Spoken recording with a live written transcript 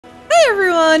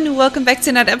everyone, welcome back to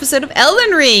another episode of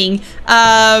Elden Ring.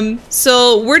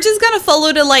 So we're just gonna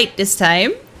follow the light this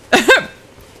time.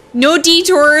 No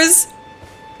detours.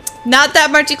 Not that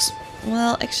much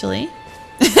well, actually.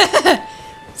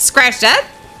 Scratch that.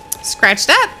 Scratch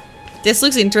that. This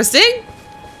looks interesting.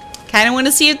 Kind of want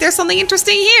to see if there's something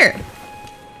interesting here.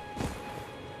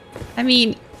 I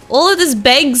mean, all of this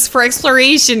begs for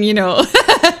exploration, you know.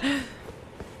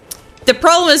 The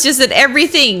problem is just that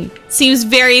everything seems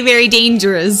very, very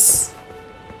dangerous.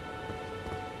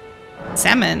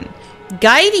 Salmon.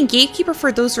 Guide and gatekeeper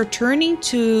for those returning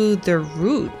to the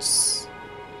roots.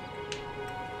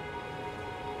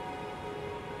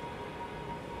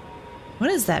 What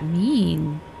does that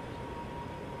mean?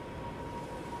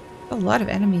 A lot of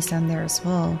enemies down there as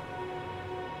well.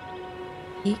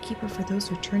 Gatekeeper for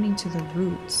those returning to the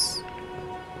roots.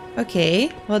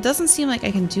 Okay, well it doesn't seem like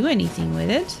I can do anything with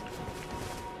it.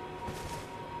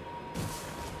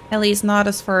 At least not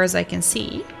as far as I can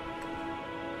see.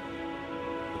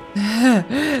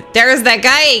 There's that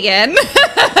guy again.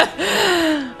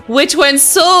 Which went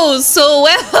so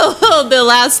well the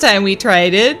last time we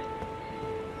tried it.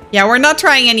 Yeah, we're not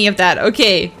trying any of that.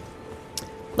 Okay.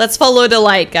 Let's follow the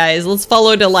light, guys. Let's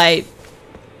follow the light.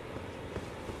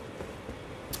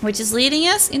 Which is leading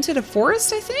us into the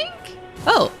forest, I think?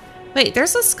 Oh, wait,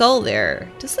 there's a skull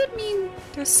there. Does that mean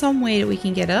there's some way that we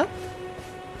can get up?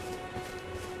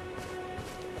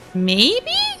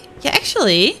 Maybe? Yeah,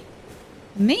 actually.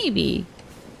 Maybe.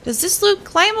 Does this look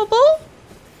climbable?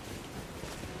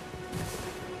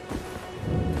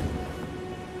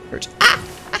 Ah!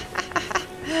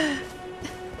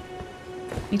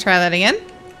 Let me try that again.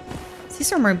 See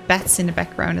some more bats in the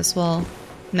background as well.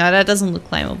 No, that doesn't look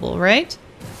climbable, right?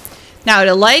 Now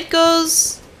the light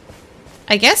goes,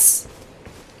 I guess,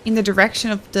 in the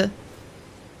direction of the...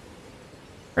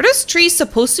 Are those trees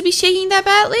supposed to be shaking that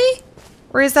badly?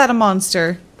 Or is that a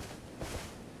monster?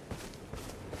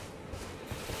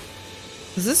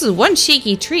 Because this is one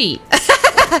shaky tree.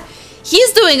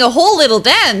 He's doing a whole little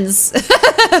dance.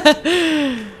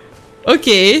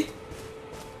 Okay.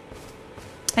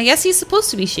 I guess he's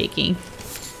supposed to be shaking.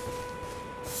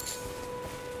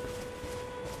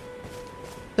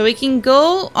 So we can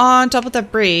go on top of the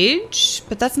bridge,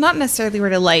 but that's not necessarily where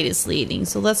the light is leading,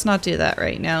 so let's not do that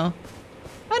right now.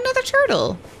 Another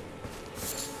turtle.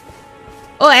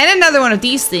 Oh, and another one of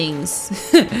these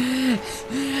things. In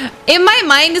my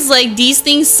mind, is like these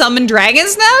things summon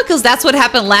dragons now, because that's what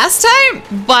happened last time,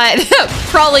 but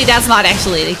probably that's not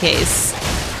actually the case.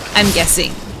 I'm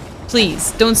guessing.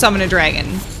 Please, don't summon a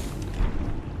dragon.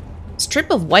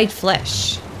 Strip of white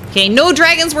flesh. Okay, no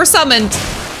dragons were summoned.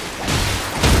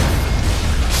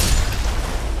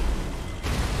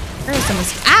 Where is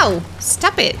the Ow!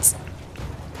 Stop it!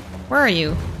 Where are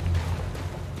you?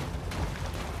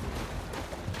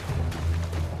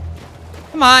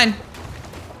 Come on.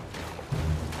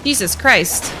 Jesus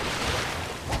Christ.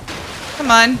 Come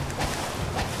on.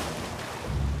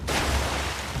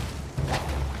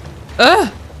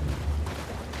 Ugh.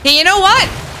 Hey, you know what?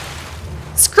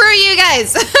 Screw you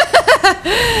guys.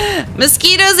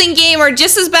 Mosquitoes in game are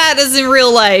just as bad as in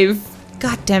real life.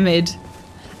 God damn it.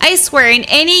 I swear, in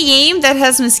any game that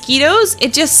has mosquitoes,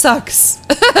 it just sucks.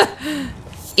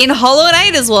 In Hollow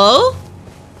Knight as well.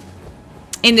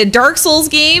 In the Dark Souls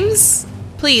games.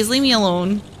 Please, leave me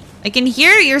alone. I can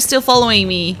hear you're still following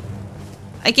me.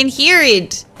 I can hear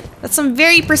it. That's some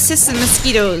very persistent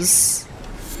mosquitoes.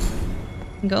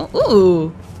 Go.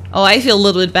 Ooh. Oh, I feel a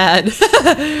little bit bad.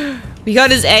 We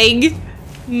got his egg.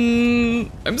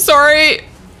 I'm sorry.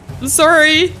 I'm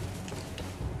sorry.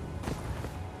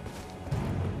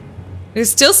 There's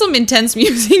still some intense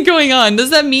music going on.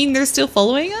 Does that mean they're still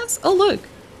following us? Oh, look.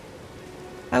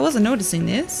 I wasn't noticing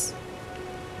this.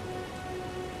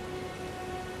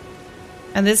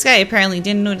 And this guy apparently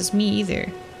didn't notice me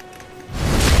either.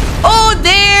 Oh,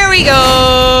 there we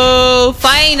go!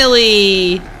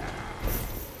 Finally!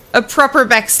 A proper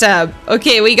backstab.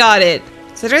 Okay, we got it.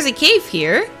 So there's a cave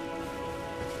here.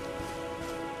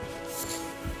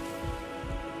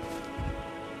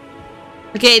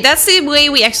 Okay, that's the way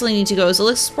we actually need to go. So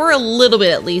let's explore a little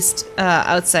bit at least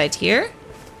outside here.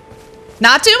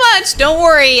 Not too much, don't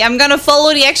worry. I'm gonna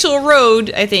follow the actual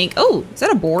road, I think. Oh, is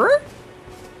that a boar?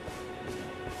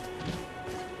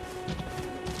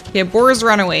 Yeah, boars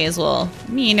run away as well.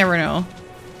 You never know.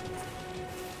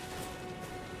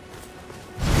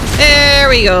 There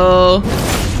we go.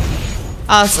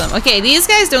 Awesome. Okay, these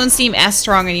guys don't seem as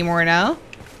strong anymore now.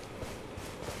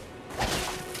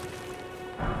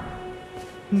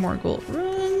 More gold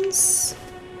runes.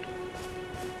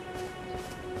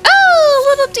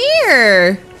 Oh, little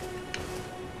deer.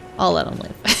 I'll let him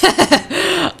live.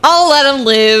 I'll let him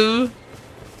live.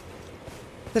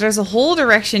 But there's a whole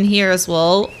direction here as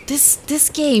well. This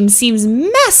game seems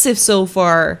massive so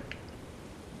far.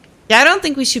 Yeah, I don't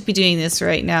think we should be doing this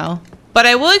right now. But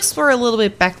I will explore a little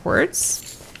bit backwards.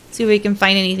 See if we can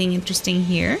find anything interesting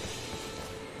here.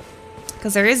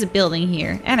 Because there is a building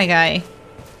here. And a guy.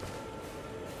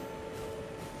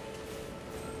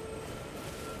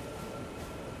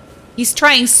 He's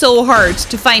trying so hard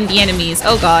to find the enemies.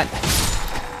 Oh god.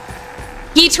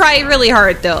 He tried really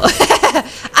hard though.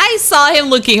 I saw him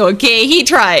looking okay. He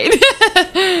tried.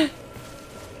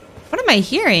 What am I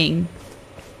hearing?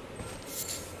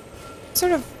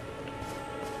 Sort of...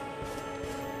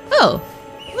 Oh,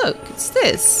 look, it's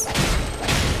this.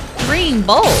 Green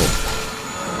bulb.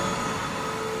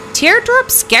 Teardrop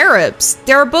scarabs.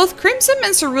 There are both crimson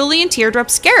and cerulean teardrop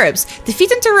scarabs. Defeat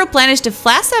them to replenish the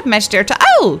flask that match their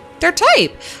their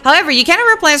type. However, you cannot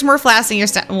replenish more flasks than your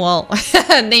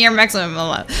than your maximum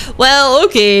amount. Well,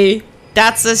 okay.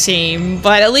 That's a shame,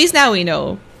 but at least now we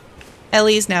know. At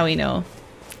least now we know.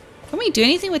 Can we do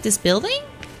anything with this building?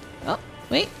 Oh,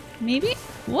 wait, maybe?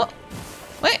 Whoa,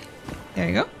 wait. There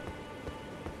you go.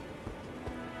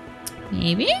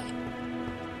 Maybe?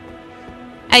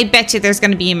 I bet you there's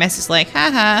gonna be a message like,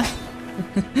 haha.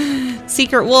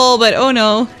 Secret wall, but oh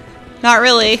no. Not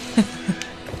really.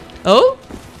 Oh?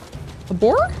 A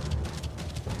boar?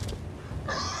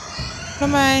 What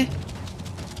am I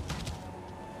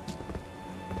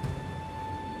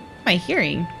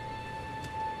hearing?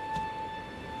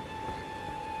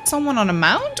 Someone on a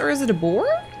mount, or is it a boar?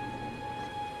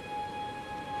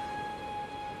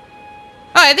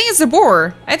 Oh, I think it's a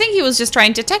boar. I think he was just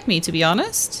trying to attack me, to be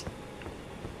honest.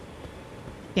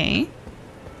 Okay.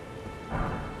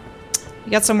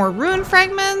 We got some more rune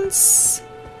fragments.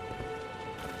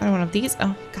 Another one of these.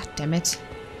 Oh, god damn it.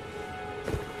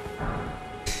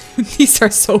 These are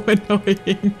so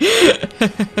annoying.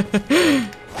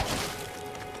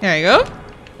 There you go.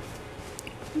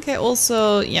 Okay,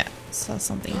 also, yeah, saw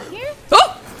something here.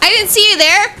 Oh! I didn't see you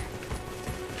there!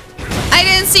 I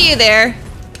didn't see you there.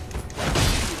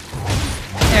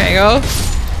 There you go.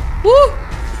 Woo!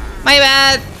 My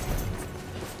bad.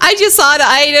 I just saw the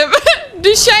item.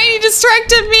 The shiny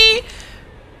distracted me.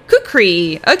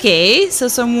 Kukri. Okay, so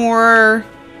some more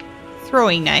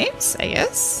throwing knives, I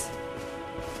guess.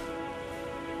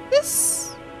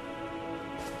 This?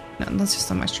 No, that's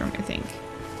just a mushroom, I think.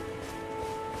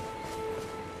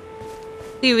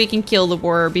 See if we can kill the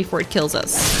boar before it kills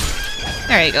us.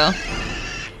 There you go.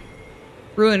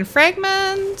 Ruined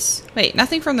fragment. Wait,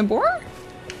 nothing from the boar?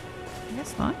 I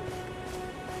guess not.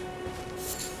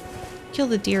 Kill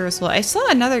the deer as well. I saw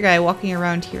another guy walking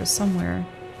around here somewhere.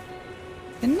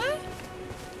 Didn't I?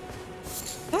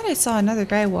 Thought I saw another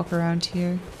guy walk around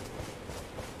here.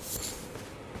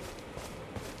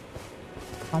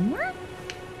 Somewhere?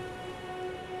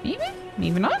 Maybe?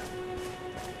 Maybe not?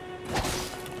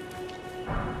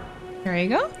 There you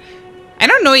go. I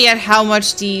don't know yet how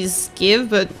much these give,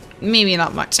 but maybe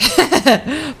not much.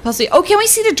 Possibly. Oh, can we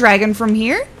see the dragon from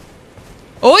here?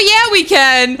 Oh yeah, we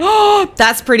can. Oh,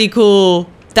 that's pretty cool.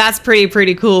 That's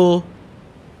pretty cool.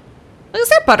 Look, is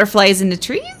there butterflies in the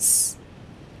trees?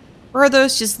 Or are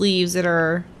those just leaves that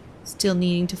are still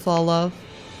needing to fall off?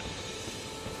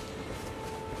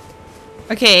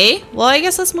 Okay, well I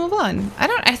guess let's move on.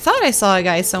 I thought I saw a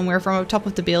guy somewhere from up top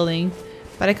of the building,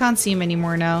 but I can't see him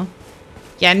anymore now.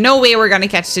 Yeah, no way we're gonna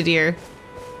catch the deer.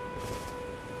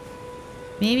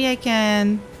 Maybe I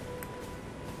can...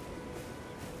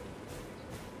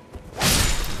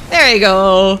 There you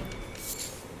go.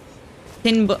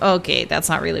 Okay, that's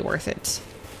not really worth it.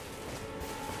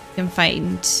 You can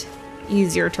find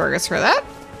easier targets for that.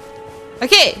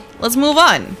 Okay, let's move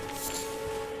on.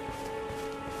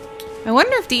 I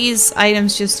wonder if these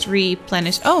items just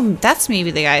replenish. Oh, that's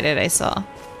maybe the guy that I saw.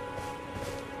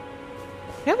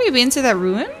 Have we been to that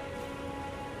ruin?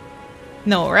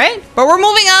 No, right? But we're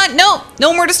moving on. No,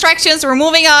 no more distractions. We're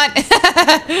moving on.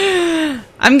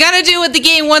 I'm gonna do what the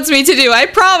game wants me to do. I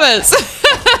promise.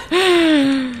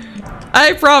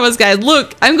 I promise, guys.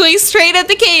 Look, I'm going straight at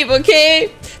the cave,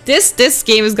 okay? This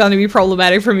game is gonna be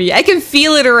problematic for me. I can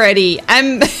feel it already.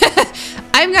 I'm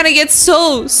gonna get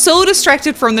so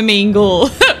distracted from the main goal.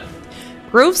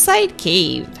 Groveside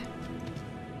Cave.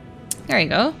 There you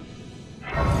go.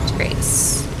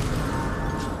 Grace.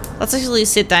 Let's actually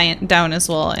sit down as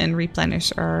well and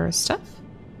replenish our stuff.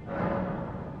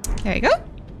 There you go.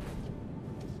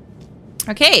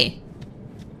 Okay.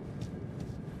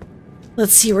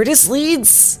 Let's see where this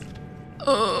leads.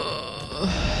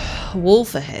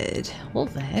 Wolf ahead.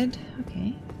 Wolf ahead.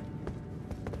 Okay.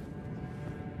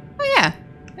 Oh yeah,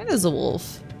 that is a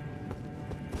wolf.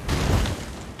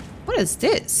 What is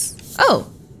this? Oh,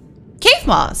 cave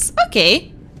moss.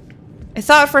 Okay. I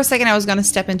thought for a second I was gonna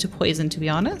step into poison, to be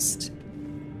honest.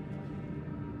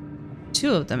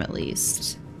 2 of them at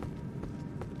least.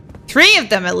 3 of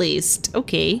them at least.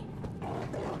 Okay.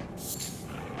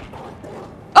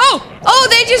 Oh! Oh,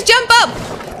 they just jump up!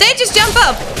 They just jump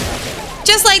up!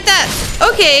 Just like that.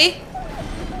 Okay.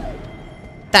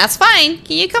 That's fine.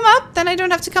 Can you come up? Then I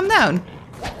don't have to come down.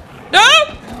 No!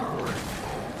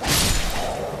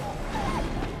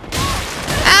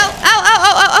 Ow! Ow! Ow!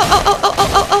 Ow! Ow! Ow! Ow! Ow!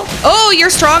 Ow! Ow! Oh, you're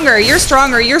stronger. You're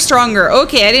stronger. You're stronger.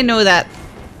 Okay, I didn't know that.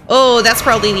 Oh, that's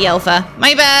probably the alpha.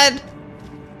 My bad.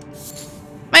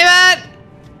 My bad.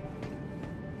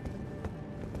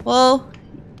 Well,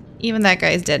 even that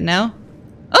guy's dead now.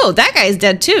 Oh, that guy's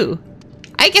dead too.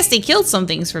 I guess they killed some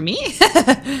things for me.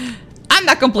 I'm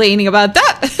not complaining about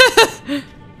that.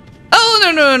 Oh,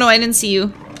 no, no, no, no, I didn't see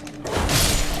you.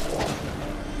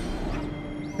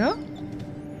 No?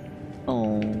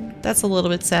 Oh, that's a little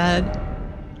bit sad.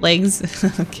 Legs.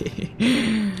 Okay.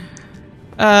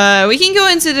 We can go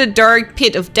into the dark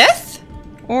pit of death,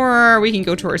 or we can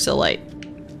go towards the light.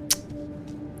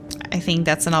 I think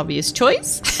that's an obvious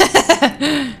choice.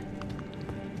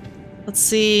 Let's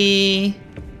see.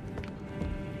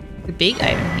 The big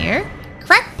item here.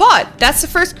 Cracked pot! That's the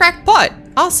first cracked pot.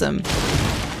 Awesome.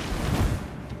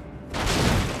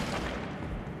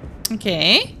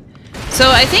 Okay. So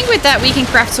I think with that we can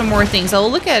craft some more things. I'll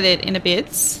look at it in a bit.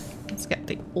 Let's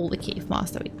get all the cave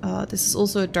moss that we... Oh, this is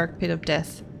also a dark pit of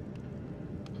death.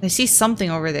 I see something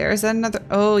over there. Is that another...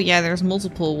 Oh yeah, there's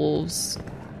multiple wolves.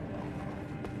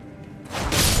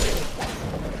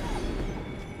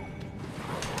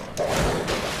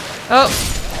 Oh.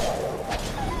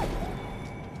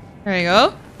 There you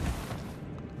go.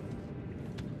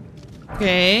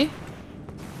 Okay.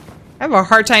 I have a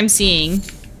hard time seeing.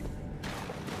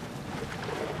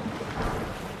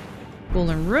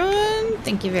 Golden rune.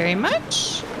 Thank you very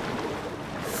much.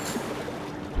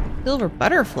 Silver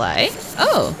butterfly.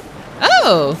 Oh.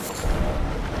 Oh.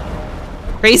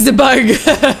 Raise the bug.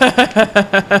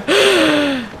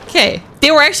 Okay.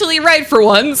 They were actually right for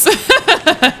once.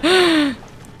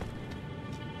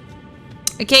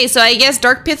 Okay, so I guess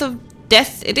Dark Pit of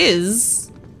Death it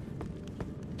is.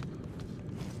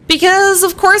 Because,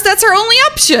 of course, that's our only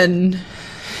option.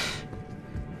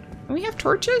 Do we have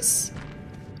torches?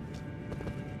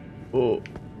 Oh,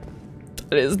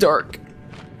 that is dark.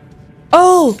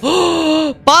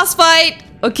 Oh, boss fight.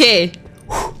 Okay.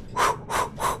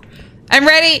 I'm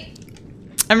ready.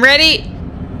 I'm ready.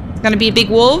 It's gonna be a big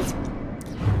wolf.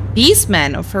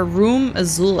 Beastman of Harum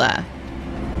Azula.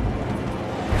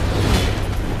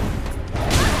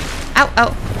 Ow,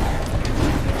 ow.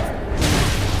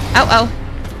 Ow, ow.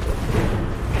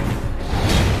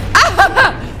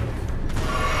 Ah!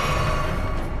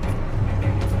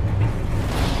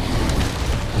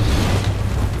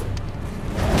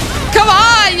 Come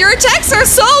on! Your attacks are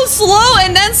so slow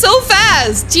and then so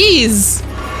fast! Jeez!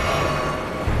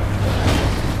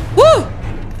 Woo!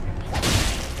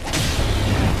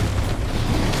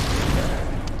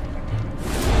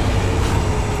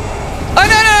 Oh,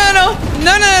 no, no, no, no!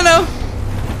 No, no, no, no!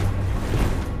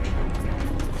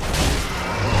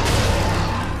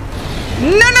 No,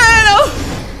 no, no, no!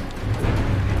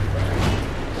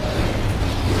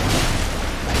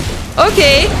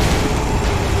 Okay.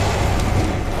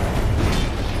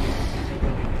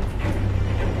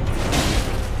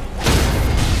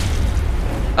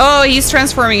 Oh, he's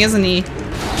transforming, isn't he?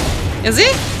 Is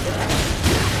he?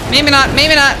 Maybe not,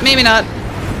 maybe not, maybe not.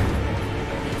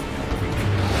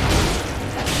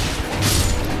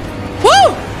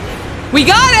 Woo! We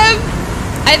got him!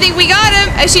 I think we got him.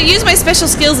 I should use my special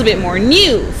skills a bit more.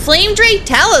 New. Flame Drake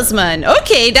Talisman.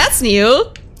 Okay, that's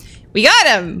new. We got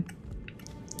him.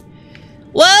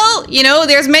 Well, you know,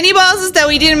 there's many bosses that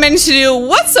we didn't manage to do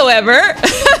whatsoever.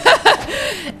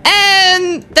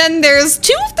 And then there's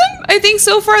 2 of them, I think,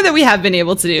 so far that we have been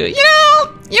able to do. You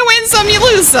know, you win some, you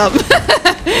lose some.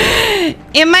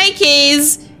 In my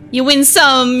case, you win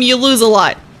some, you lose a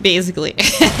lot, basically.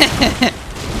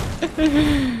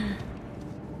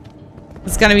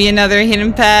 It's gonna be another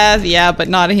hidden path. Yeah, but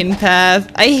not a hidden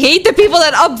path. I hate the people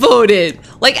that upvoted.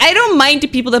 Like, I don't mind the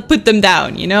people that put them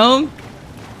down, you know?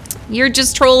 You're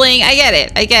just trolling. I get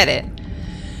it. I get it.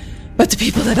 But the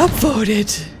people that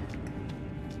upvoted.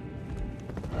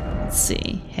 Let's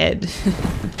see. Head.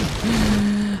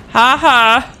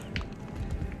 Haha.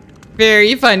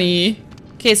 Very funny.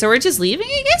 Okay, so we're just leaving,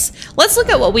 I guess? Let's look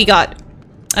at what we got.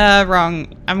 Wrong.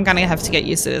 I'm gonna have to get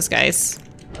used to this, guys.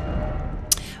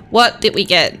 What did we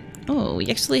get? Oh, we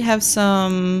actually have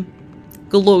some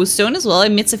glowstone as well.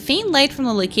 Emits a faint light from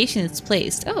the location it's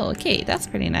placed. Oh, okay. That's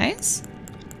pretty nice.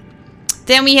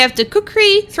 Then we have the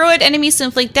kukri. Throw at enemies to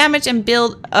inflict damage and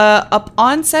build up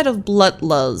onset of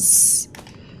bloodlust.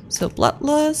 So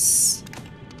bloodlust.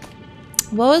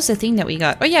 What was the thing that we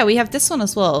got? Oh yeah, we have this one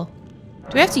as well.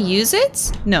 Do we have to use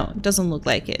it? No, it doesn't look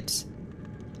like it.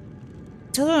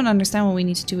 Still don't understand what we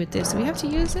need to do with this. Do we have to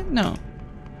use it? No.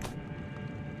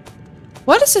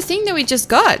 What is the thing that we just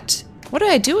got? What do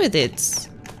I do with it?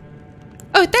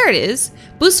 Oh, there it is.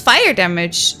 Boost fire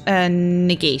damage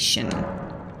negation.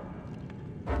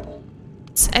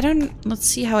 Let's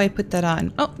see how I put that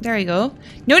on. Oh, there we go.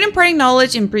 Note imparting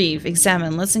knowledge and brief.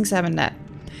 Examine. Let's examine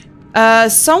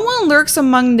that. Someone lurks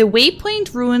among the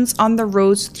waypoint ruins on the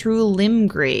roads through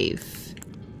Limgrave.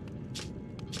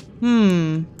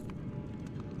 On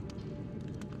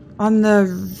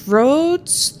the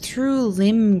roads through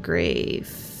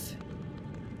Limgrave.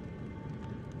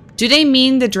 Do they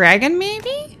mean the dragon,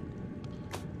 maybe?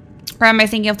 Or am I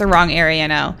thinking of the wrong area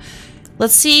now?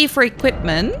 Let's see for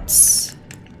equipment.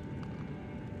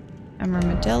 Armor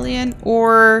medallion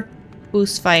or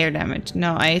boost fire damage.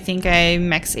 No, I think I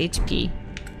max HP.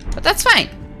 But that's fine.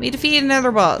 We defeated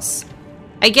another boss.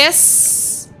 I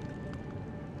guess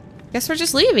we're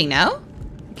just leaving now.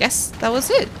 I guess that was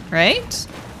it, right?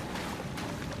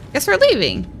 Guess we're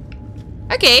leaving.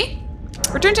 Okay.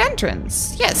 Return to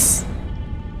entrance. Yes.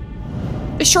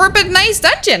 A short but nice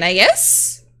dungeon, I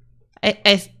guess.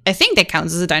 I think that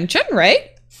counts as a dungeon, right?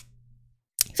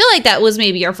 I feel like that was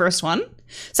maybe our first one.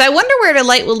 So I wonder where the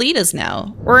light will lead us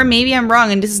now. Or maybe I'm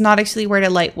wrong and this is not actually where the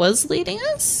light was leading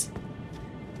us?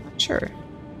 Not sure.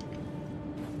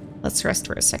 Let's rest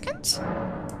for a second.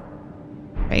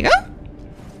 There you go.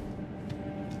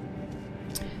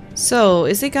 So,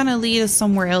 is it gonna lead us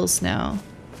somewhere else now?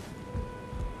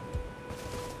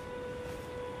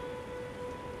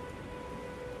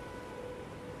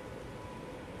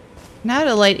 Now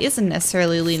the light isn't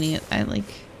necessarily leading it.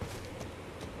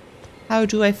 How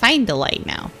do I find the light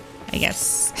now? I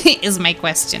guess is my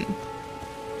question.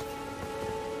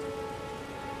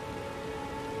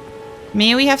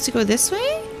 Maybe we have to go this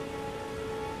way?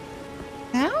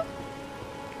 Now?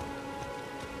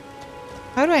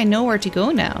 How do I know where to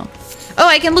go now? Oh,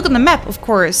 I can look on the map, of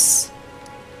course.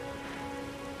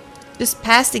 Just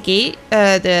past the gate,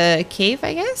 the cave,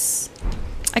 I guess?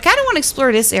 I kind of want to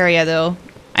explore this area, though.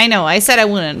 I know, I said I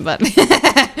wouldn't, but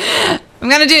I'm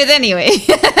gonna do it anyway.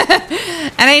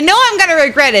 And I know I'm gonna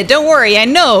regret it, don't worry, I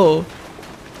know.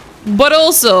 But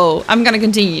also, I'm gonna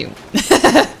continue.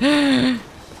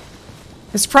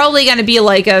 It's probably gonna be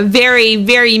like a very,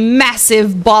 very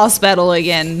massive boss battle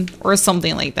again, or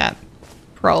something like that.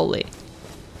 Probably.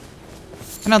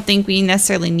 I don't think we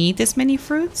necessarily need this many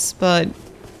fruits, but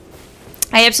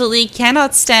I absolutely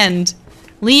cannot stand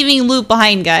leaving loot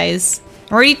behind, guys.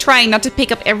 I'm already trying not to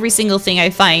pick up every single thing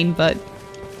I find, but...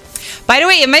 By the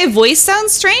way, if my voice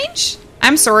sounds strange,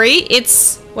 I'm sorry.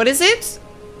 It's... What is it?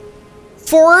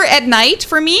 4 at night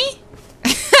for me?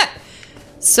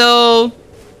 So...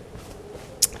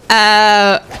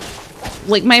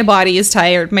 like, my body is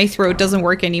tired. My throat doesn't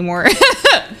work anymore.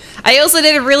 I also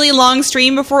did a really long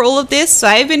stream before all of this, so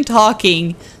I've been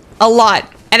talking a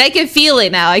lot. And I can feel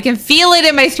it now. I can feel it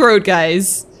in my throat,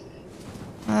 guys.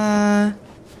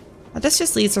 Well, this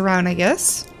just leads around, I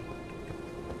guess.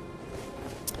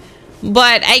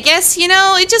 But I guess, you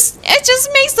know, it just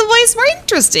makes the voice more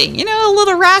interesting. You know, a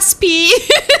little raspy.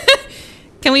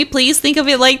 Can we please think of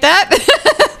it like that?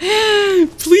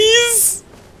 Please?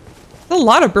 A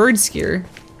lot of birds here.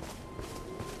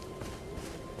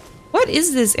 What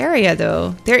is this area,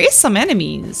 though? There is some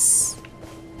enemies.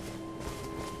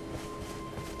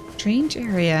 Strange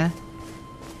area.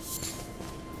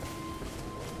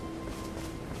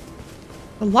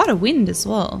 A lot of wind as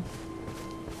well.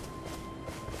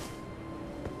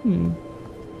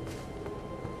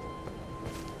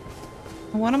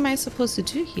 What am I supposed to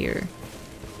do here?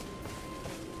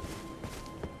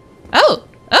 Oh!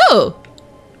 Oh!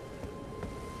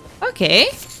 Okay.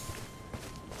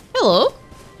 Hello.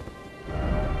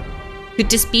 Could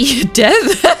this be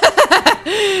death?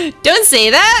 Don't say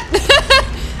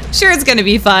that! Sure, it's gonna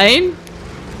be fine.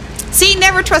 See,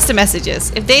 never trust the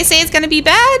messages. If they say it's gonna be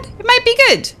bad, it might be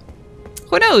good.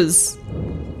 Who knows?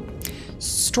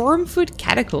 Stormfoot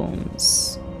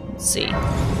Catacombs. Let's see.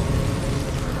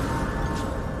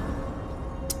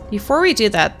 Before we do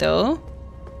that, though,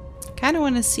 I kind of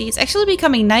want to see... It's actually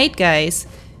becoming night, guys.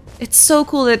 It's so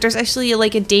cool that there's actually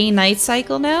like a day-night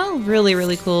cycle now. Really,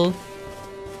 really cool.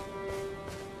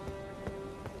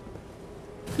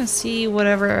 I'm gonna see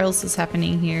whatever else is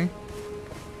happening here.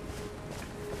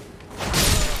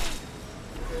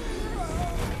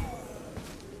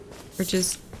 We're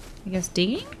just, I guess,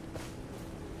 digging?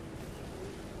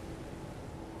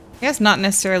 I guess not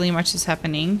necessarily much is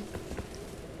happening.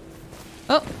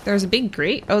 Oh, there's a big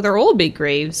grave. Oh, they're all big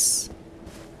graves.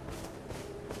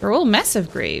 They're all massive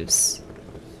graves.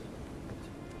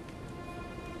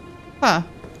 Huh.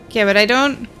 Okay, but I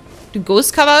don't... Do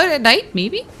ghosts come out at night?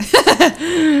 Maybe?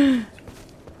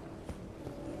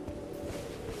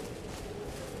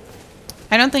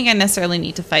 I don't think I necessarily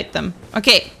need to fight them.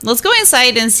 Okay, let's go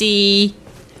inside and see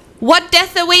what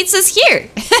death awaits us here.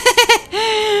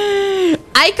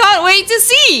 I can't wait to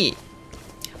see.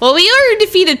 Well, we already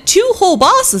defeated 2 whole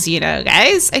bosses, you know,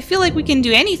 guys. I feel like we can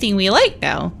do anything we like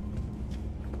now.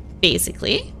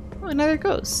 Basically. Oh, another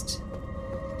ghost.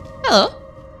 Hello.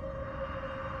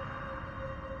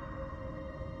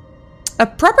 A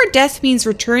proper death means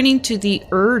returning to the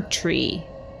tree.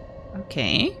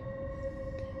 Okay.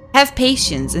 Have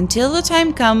patience until the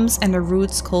time comes and the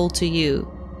roots call to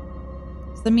you.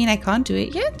 Does that mean I can't do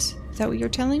it yet? Is that what you're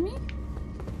telling me?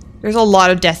 There's a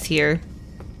lot of death here.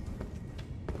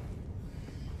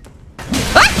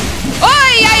 Ah!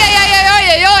 Oi! Oi!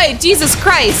 Oi! Oi! Oi! Jesus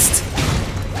Christ!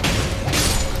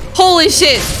 Holy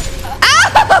shit!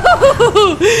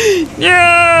 Ow!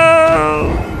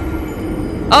 No!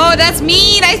 Oh, that's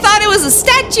mean! I thought it was a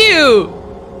statue!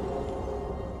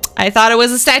 I thought it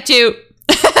was a statue.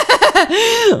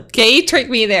 Okay, he tricked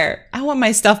me there. I want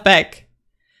my stuff back.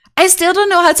 I still don't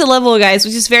know how to level, guys,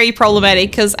 which is very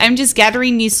problematic because I'm just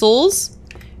gathering these souls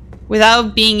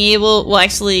without being able... Well,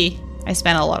 actually, I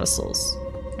spent a lot of souls,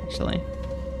 actually.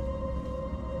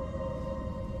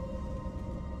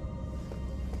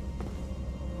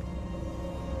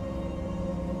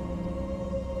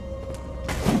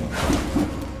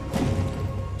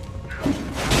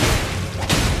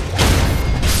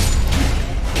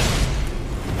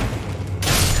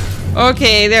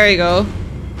 Okay, there you go.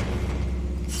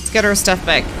 Let's get our stuff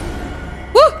back.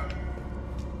 Woo!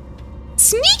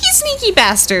 Sneaky, sneaky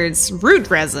bastards. Root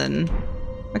resin.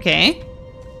 Okay.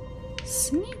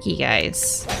 Sneaky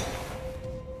guys.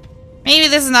 Maybe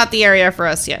this is not the area for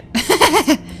us yet.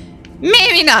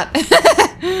 Maybe not.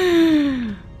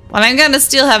 Well, I'm gonna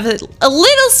still have a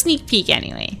little sneak peek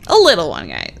anyway. A little one,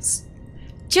 guys.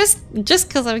 Just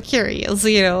because I'm curious,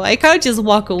 you know. I can't just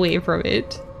walk away from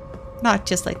it. Not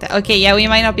just like that. Okay, yeah, we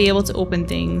might not be able to open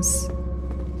things.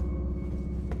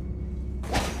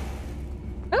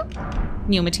 Oh,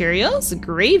 new materials.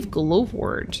 Grave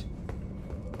glowwort.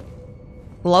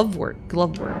 Glovewort,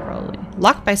 probably.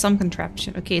 Locked by some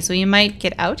contraption. Okay, so you might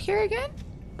get out here again?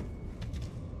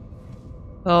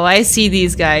 Oh, I see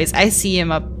these guys. I see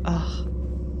him up. Oh.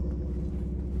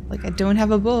 Like, I don't have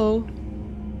a bow.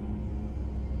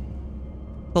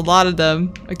 A lot of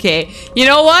them. Okay, you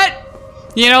know what?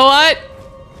 You know what?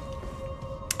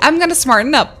 I'm gonna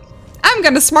smarten up. I'm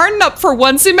gonna smarten up for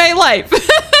once in my life.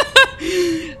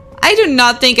 I do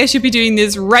not think I should be doing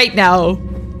this right now.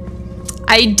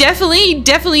 I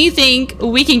definitely think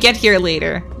we can get here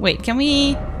later. Wait, can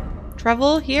we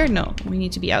travel here? No, we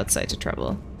need to be outside to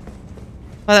travel.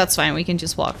 Oh, that's fine. We can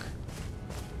just walk.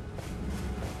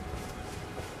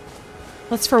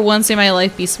 Let's for once in my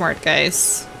life be smart,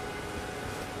 guys.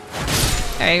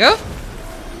 There you go.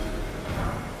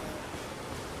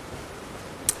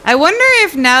 I wonder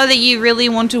if now that you really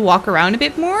want to walk around a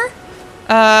bit more,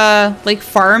 like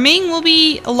farming will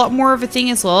be a lot more of a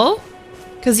thing as well.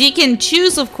 Because you can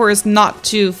choose, of course, not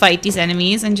to fight these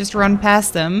enemies and just run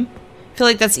past them. I feel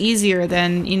like that's easier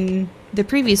than in the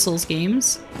previous Souls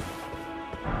games.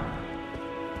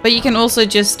 But you can also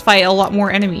just fight a lot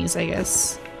more enemies, I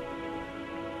guess.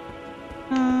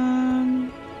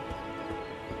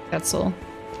 That's all.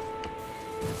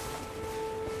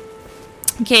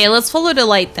 Okay, let's follow the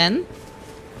light then.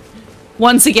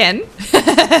 Once again.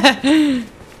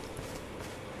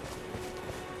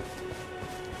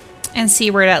 And see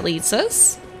where that leads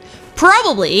us.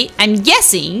 Probably, I'm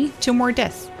guessing, to more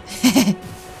death.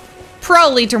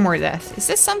 Probably to more death. Is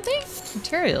this something?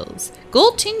 Materials.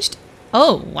 Gold tinged.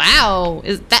 Oh, wow.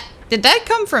 Did that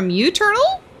come from you,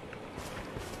 Turtle?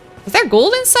 Is there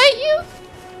gold inside you?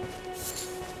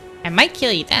 I might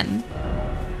kill you then.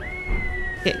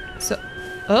 Okay, so...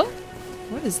 Oh?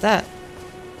 What is that?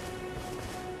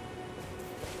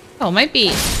 Oh, it might be...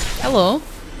 Hello.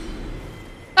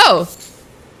 Oh!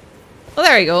 Well,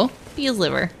 there we go. Bee's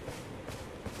liver.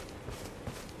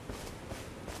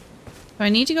 So I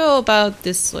need to go about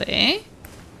this way.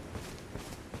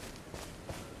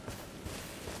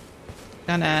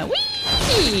 Gonna...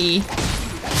 Whee!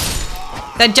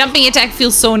 That jumping attack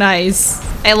feels so nice.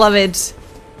 I love it.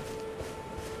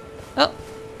 Oh.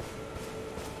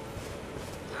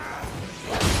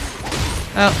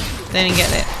 Oh, didn't get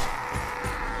it.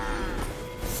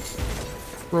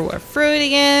 grow our fruit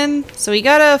again. So we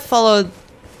gotta follow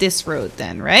this road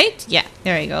then, right? Yeah,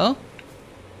 there we go.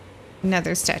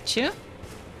 Another statue.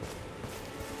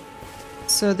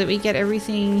 So that we get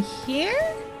everything here.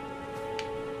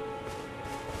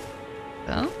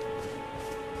 So.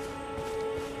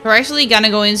 We're actually gonna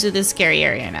go into this scary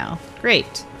area now.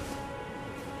 Great.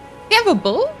 We have a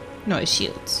bow? No, a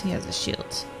shield. He has a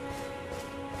shield.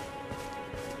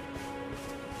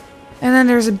 And then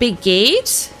there's a big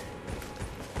gate.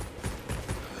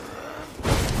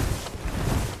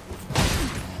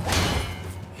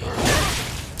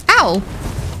 Ow!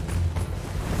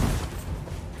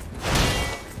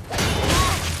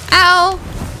 Ow!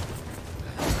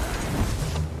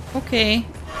 Okay.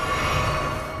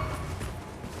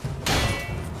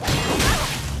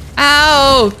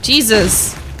 Ow!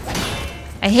 Jesus!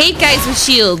 I hate guys with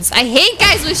shields. I hate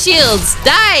guys with shields!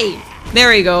 Die! There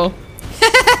we go.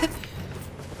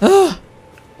 Ugh.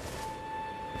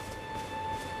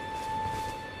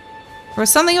 There was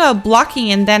something about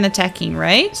blocking and then attacking,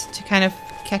 right? To kind of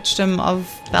catch them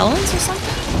off balance or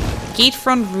something?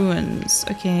 Gatefront ruins.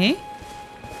 Okay.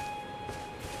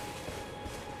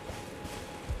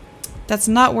 That's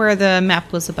not where the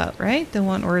map was about, right? The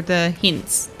one or the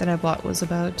hints that I bought was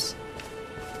about.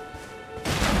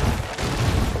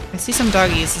 I see some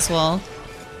doggies as well.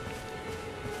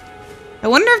 I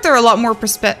wonder if they're a lot more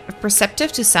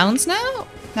perceptive to sounds now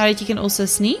that you can also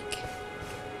sneak.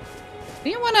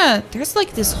 We wanna... There's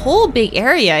like this whole big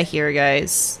area here,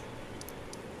 guys.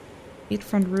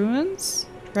 Gatefront ruins.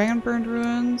 Dragonburned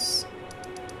ruins.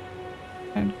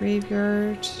 And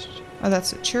graveyard. Oh,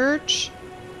 that's a church.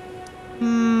 I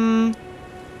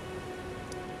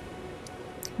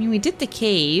mean, we did the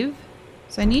cave.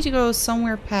 So I need to go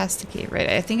somewhere past the cave, right?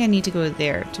 I think I need to go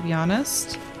there, to be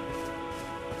honest.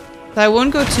 So I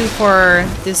won't go too far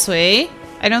this way.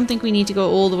 I don't think we need to go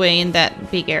all the way in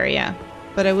that big area.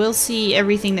 But I will see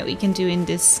everything that we can do in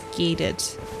this gated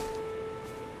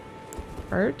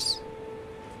part.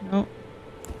 No.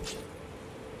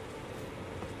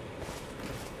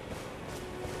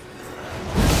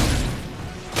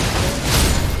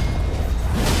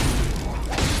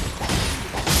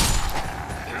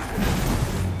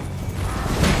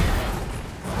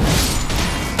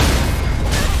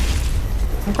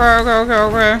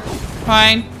 Okay.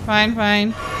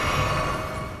 Fine.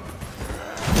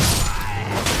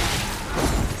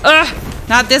 Ugh!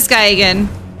 Not this guy again.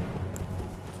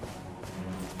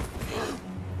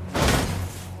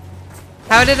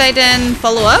 How did I then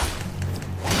follow up?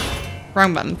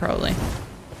 Wrong button, probably.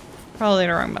 Probably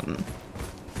the wrong button.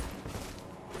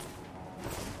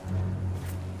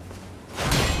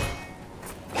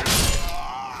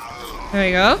 There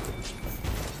we go.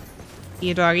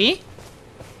 You doggy.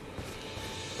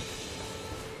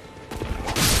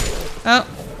 Oh,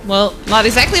 well, not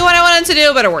exactly what I wanted to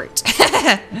do, but it worked.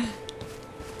 That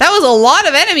was a lot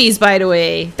of enemies, by the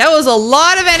way. That was a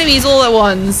lot of enemies all at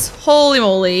once. Holy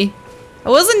moly. I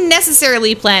wasn't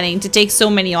necessarily planning to take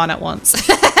so many on at once.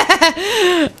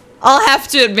 I'll have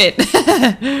to admit.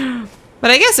 But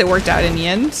I guess it worked out in the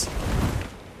end.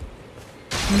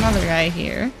 Another guy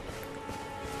here.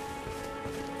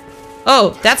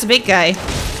 Oh, that's a big guy.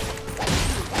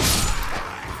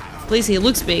 At least he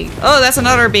looks big. Oh, that's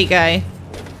another big guy.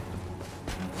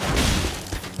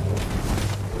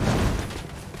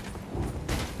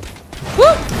 Woo!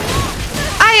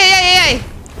 Ay.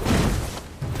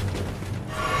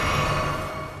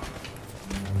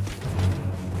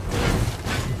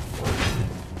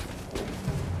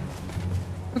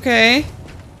 Okay.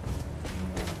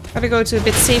 Gotta go to a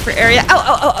bit safer area.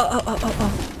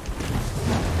 Oh.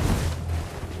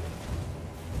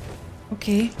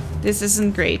 Okay. This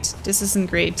isn't great.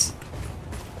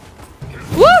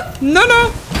 Woo!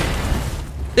 No.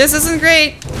 This isn't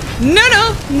great.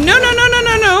 No.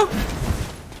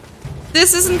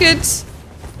 This isn't good.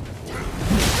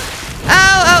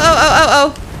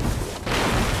 Ow.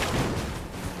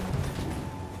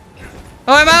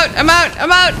 Oh, I'm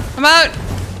out.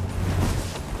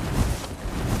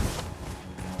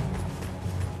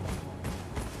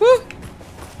 Woo!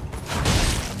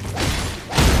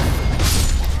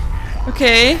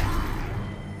 Okay.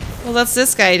 Well, that's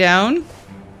this guy down.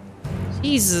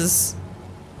 Jesus.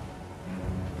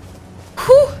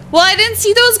 Whew. Well, I didn't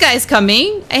see those guys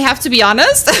coming. I have to be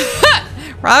honest.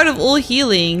 We're out of all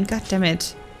healing. God damn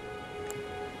it.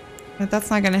 But that's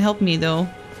not gonna help me, though.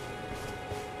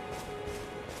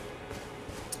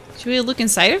 Should we look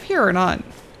inside of here or not?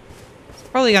 It's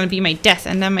probably gonna be my death,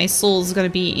 and then my soul is gonna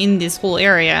be in this whole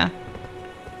area.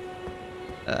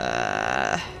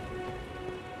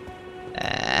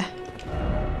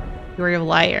 You're a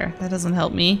liar. That doesn't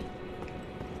help me.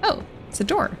 Oh, it's a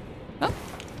door. Oh,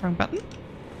 wrong button.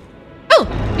 Oh,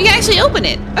 we can actually open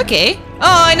it. Okay.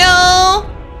 Oh, no.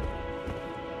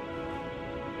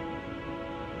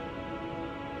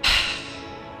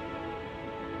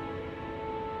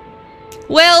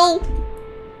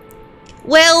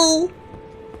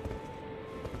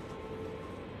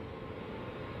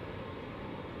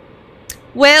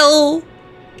 Well.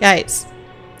 Guys,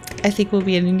 I think we'll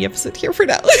be ending the episode here for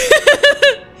now.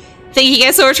 Thank you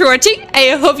guys so much for watching.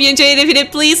 I hope you enjoyed it. If you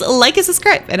did, please like and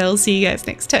subscribe, and I'll see you guys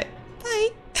next time.